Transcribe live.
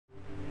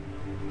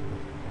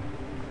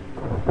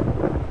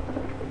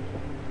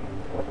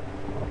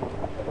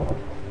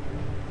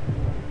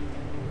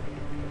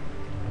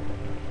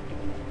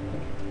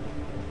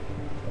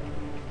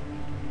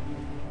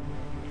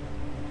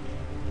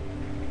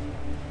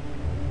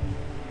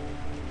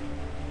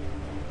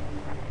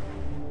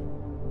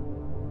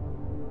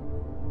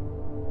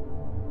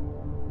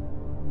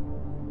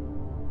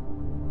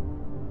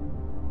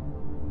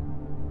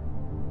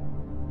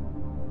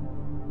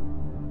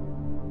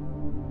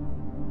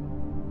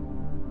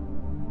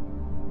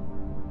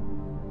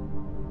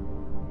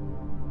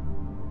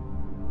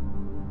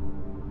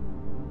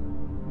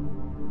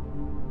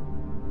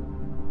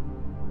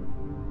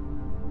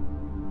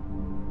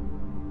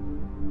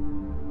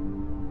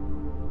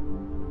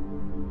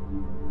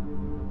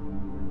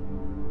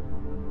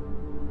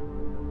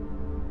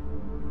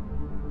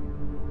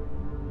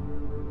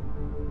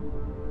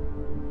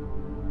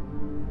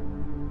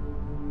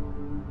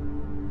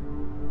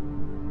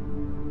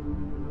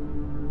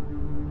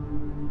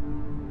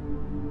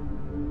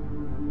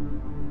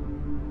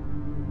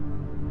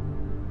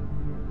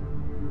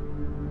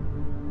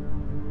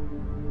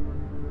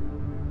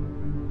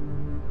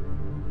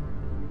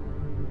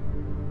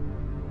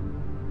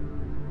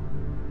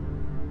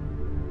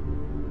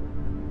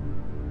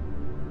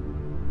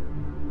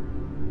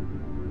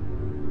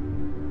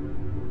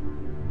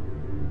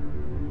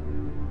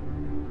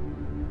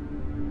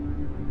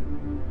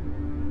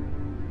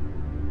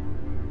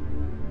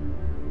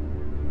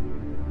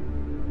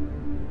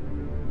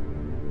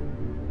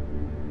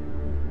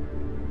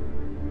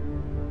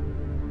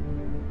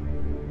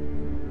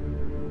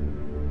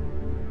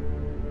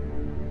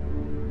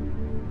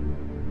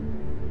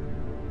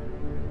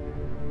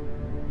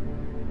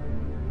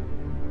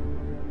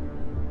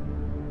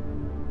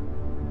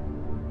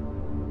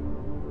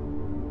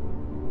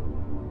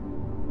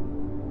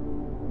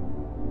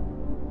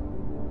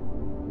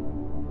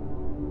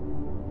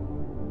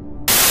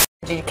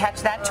Did you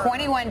catch that?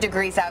 21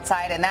 degrees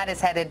outside, and that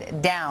is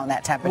headed down,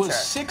 that temperature. It was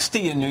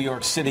 60 in New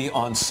York City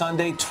on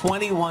Sunday,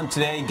 21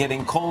 today,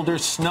 getting colder,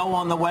 snow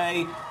on the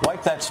way.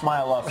 Wipe that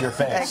smile off your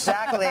face.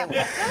 Exactly.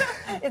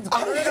 It's brutal.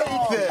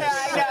 I hate this.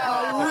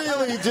 I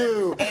really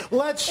do.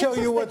 Let's show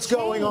you what's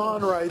going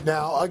on right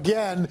now.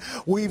 Again,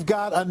 we've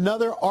got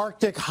another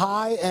Arctic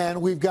high,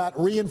 and we've got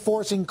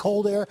reinforcing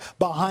cold air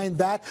behind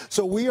that.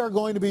 So we are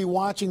going to be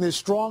watching this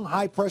strong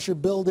high pressure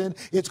build in.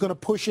 It's going to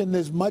push in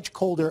this much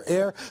colder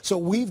air. So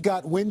we've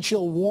got wind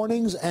chill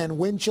warnings and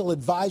wind chill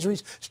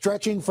advisories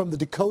stretching from the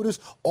Dakotas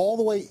all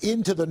the way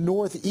into the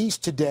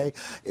Northeast today.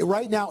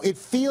 Right now, it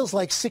feels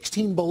like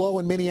 16 below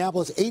in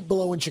Minneapolis, 8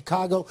 below in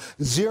Chicago,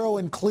 0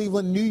 in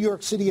Cleveland, New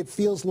York City, it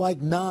feels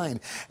like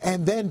 9.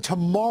 And then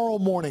tomorrow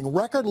morning,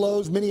 record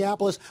lows,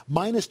 Minneapolis,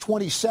 minus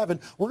 27.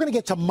 We're going to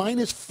get to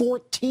minus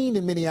 14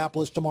 in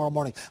Minneapolis tomorrow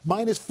morning,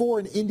 minus 4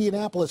 in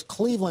Indianapolis,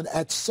 Cleveland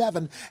at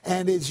 7.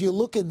 And as you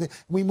look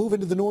we move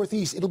into the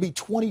Northeast, it'll be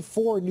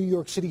 24 in New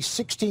York City,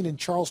 16 in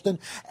Charleston.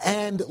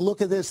 And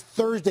look at this,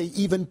 Thursday,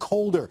 even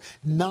colder,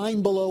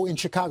 9 below in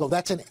Chicago.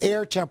 That's an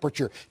air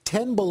temperature,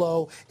 10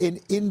 below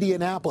in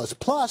Indianapolis.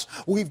 Plus,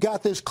 we've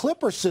got this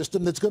clipper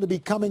system that's going to be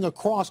coming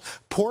across.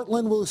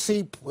 Portland will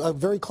see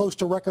very close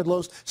to record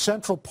lows.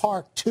 Central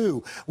Park,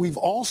 too. We've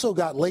also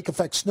got lake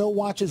effect snow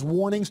watches,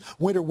 warnings,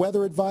 winter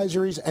weather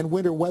advisories, and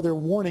winter weather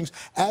warnings.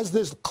 As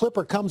this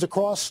clipper comes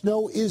across,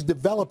 snow is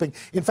developing.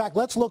 In fact,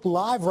 let's look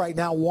live right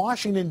now.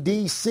 Washington,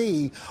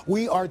 D.C.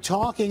 We are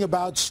talking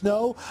about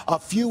snow, a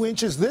few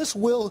inches. This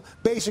will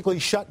basically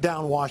shut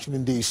down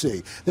Washington,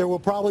 D.C. There will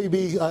probably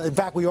be, in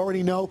fact, we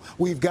already know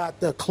we've got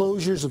the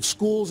closures of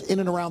schools in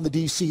and around the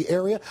D.C.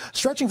 area,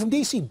 stretching from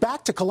D.C.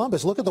 back to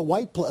Columbus. Look at the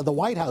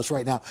White House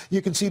right now.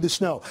 You can see the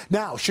snow.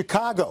 Now,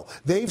 Chicago,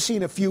 they've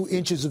seen a few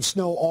inches of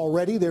snow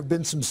already. There have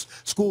been some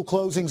school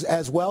closings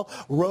as well.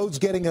 Roads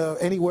getting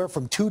anywhere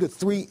from 2 to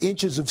 3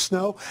 inches of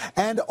snow.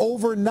 And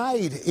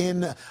overnight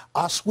in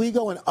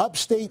Oswego and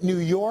upstate New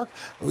York,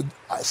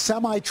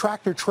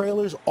 semi-tractor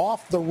trailers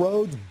off the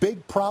roads,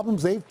 big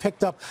problems.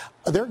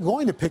 They're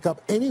going to pick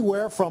up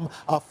anywhere from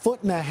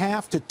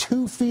 1.5 to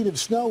 2 feet of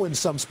snow in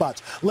some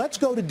spots. Let's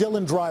go to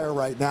Dylan Dreyer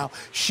right now.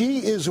 She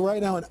is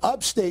right now in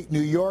upstate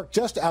New York,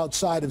 just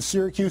outside of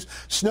Syracuse.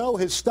 Snow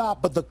has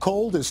stopped, but the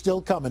cold is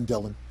still coming,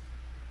 Dylan.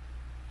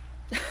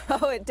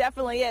 Oh, it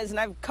definitely is, and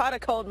I've caught a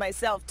cold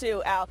myself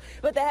too, Al.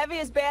 But the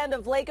heaviest band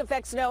of lake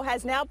effect snow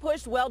has now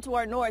pushed well to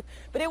our north,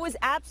 but it was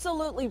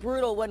absolutely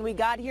brutal when we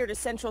got here to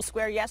Central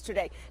Square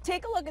yesterday.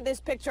 Take a look at this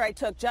picture I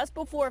took just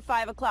before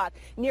 5 o'clock.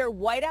 Near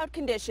whiteout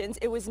conditions,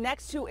 it was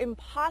next to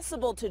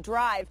impossible to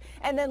drive,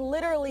 and then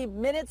literally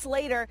minutes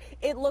later,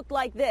 it looked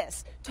like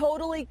this,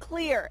 totally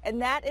clear,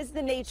 and that is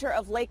the nature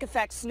of lake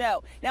effect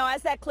snow. Now,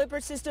 as that clipper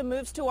system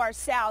moves to our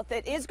south,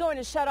 it is going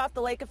to shut off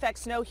the lake effect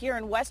snow here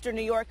in western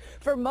New York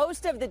for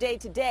most of the day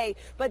today,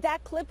 but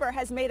that clipper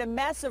has made a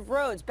mess of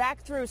roads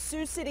back through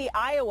Sioux City,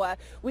 Iowa.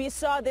 We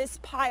saw this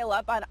pile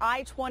up on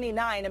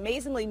I-29.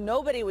 Amazingly,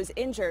 nobody was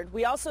injured.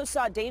 We also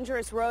saw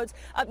dangerous roads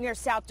up near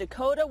South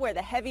Dakota where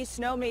the heavy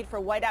snow made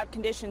for whiteout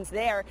conditions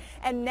there.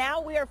 And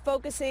now we are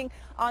focusing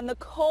on the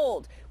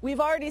cold. We've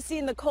already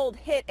seen the cold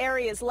hit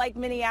areas like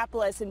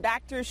Minneapolis and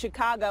back through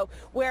Chicago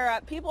where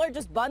people are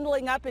just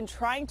bundling up and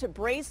trying to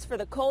brace for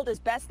the cold as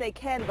best they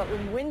can. But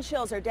when wind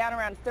chills are down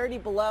around 30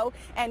 below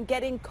and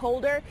getting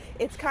colder,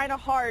 it's kind of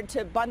hard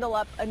to bundle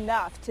up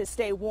enough to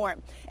stay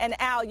warm. And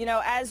Al, you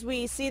know, as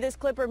we see this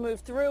clipper move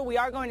through, we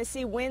are going to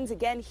see winds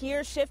again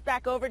here shift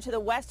back over to the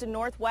west and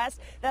northwest.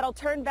 That'll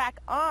turn back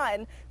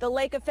on the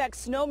lake effect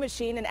snow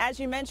machine. And as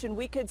you mentioned,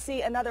 we could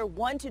see another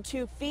 1 to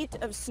 2 feet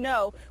of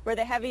snow where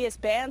the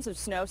heaviest bands of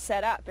snow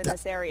set up in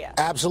this area.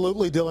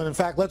 Absolutely, Dylan. In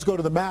fact, let's go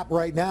to the map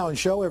right now and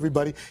show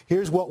everybody.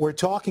 Here's what we're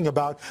talking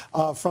about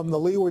from the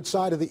leeward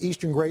side of the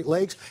eastern Great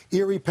Lakes,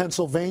 Erie,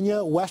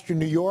 Pennsylvania, western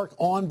New York,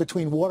 on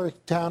between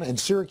Watertown and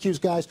Syracuse,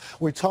 guys.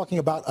 We're talking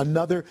about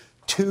another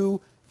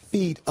 2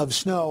 feet of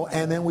snow,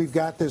 and then we've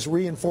got this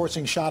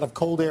reinforcing shot of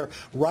cold air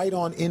right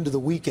on into the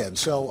weekend.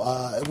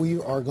 So we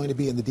are going to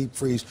be in the deep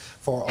freeze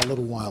for a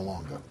little while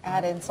longer.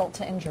 Add insult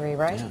to injury,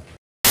 right? Yeah.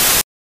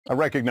 I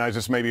recognize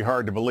this may be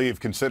hard to believe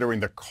considering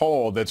the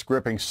cold that's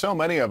gripping so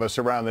many of us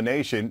around the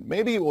nation.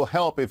 Maybe it will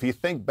help if you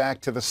think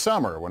back to the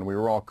summer when we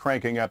were all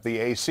cranking up the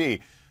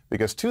AC,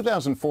 because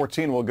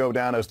 2014 will go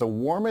down as the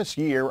warmest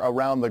year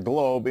around the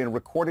globe in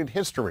recorded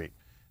history.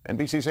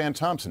 NBC's Ann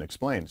Thompson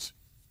explains.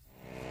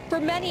 For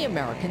many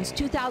Americans,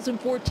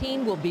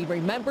 2014 will be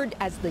remembered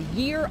as the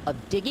year of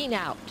digging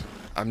out.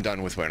 I'm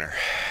done with winter,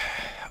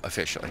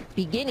 officially.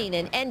 Beginning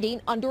and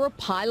ending under a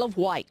pile of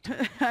white.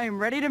 I'm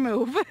ready to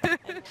move.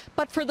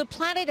 But for the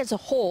planet as a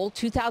whole,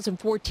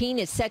 2014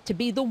 is set to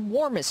be the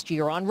warmest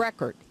year on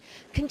record,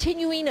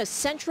 continuing a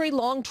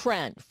century-long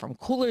trend from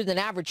cooler than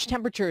average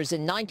temperatures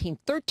in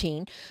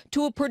 1913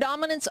 to a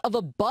predominance of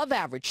above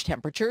average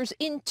temperatures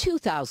in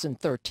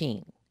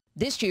 2013.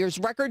 This year's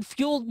record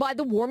fueled by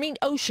the warming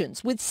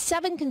oceans with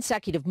 7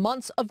 consecutive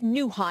months of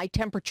new high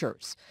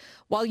temperatures.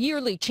 While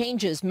yearly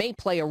changes may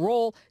play a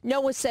role,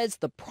 NOAA says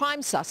the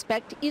prime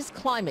suspect is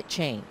climate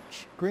change.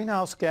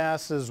 Greenhouse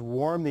gases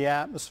warm the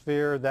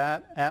atmosphere.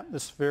 That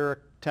atmospheric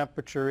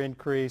temperature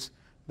increase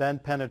then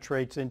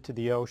penetrates into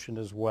the ocean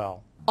as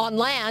well. On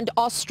land,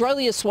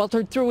 Australia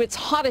sweltered through its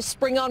hottest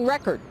spring on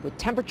record, with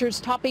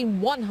temperatures topping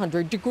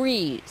 100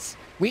 degrees.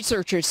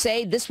 Researchers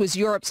say this was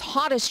Europe's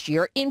hottest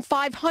year in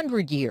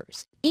 500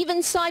 years.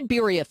 Even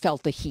Siberia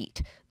felt the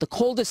heat. The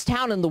coldest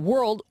town in the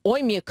world,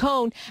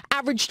 Oymyakon,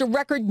 averaged a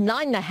record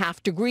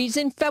 9.5 degrees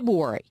in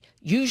February.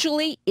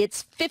 Usually,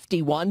 it's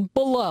 51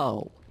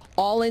 below.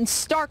 All in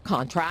stark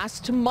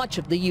contrast to much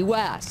of the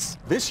U.S.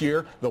 This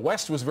year, the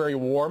West was very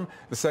warm.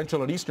 The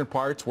central and eastern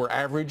parts were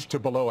average to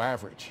below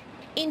average.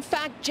 In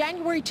fact,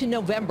 January to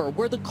November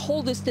were the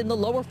coldest in the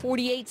lower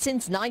 48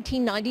 since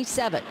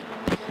 1997,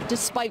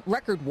 despite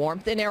record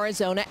warmth in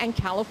Arizona and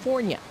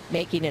California,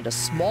 making it a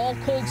small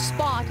cold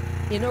spot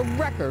in a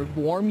record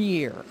warm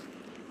year.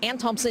 Ann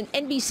Thompson,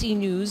 NBC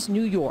News,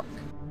 New York.